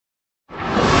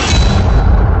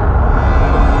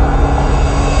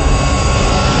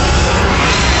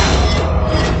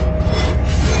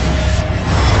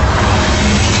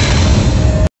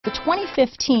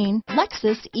2015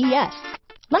 Lexus ES.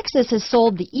 Lexus has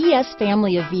sold the ES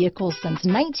family of vehicles since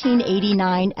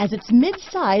 1989 as its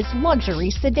mid-size luxury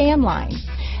sedan line.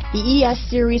 The ES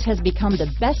series has become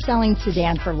the best-selling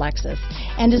sedan for Lexus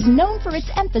and is known for its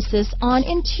emphasis on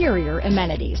interior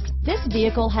amenities. This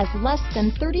vehicle has less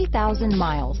than 30,000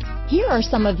 miles. Here are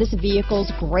some of this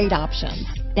vehicle's great options: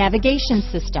 navigation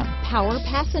system, power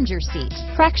passenger seat,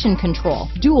 traction control,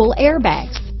 dual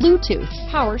airbags, Bluetooth,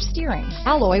 power steering,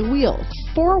 alloy wheels,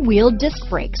 four-wheel disc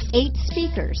brakes, 8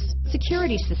 speakers,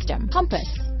 security system, compass,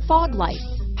 fog lights,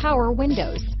 power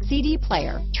windows, CD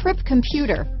player, trip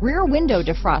computer, rear window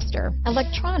defroster,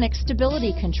 electronic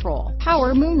stability control,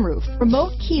 power moonroof,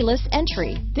 remote keyless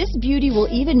entry. This beauty will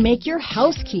even make your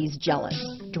house keys jealous.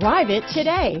 Drive it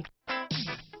today.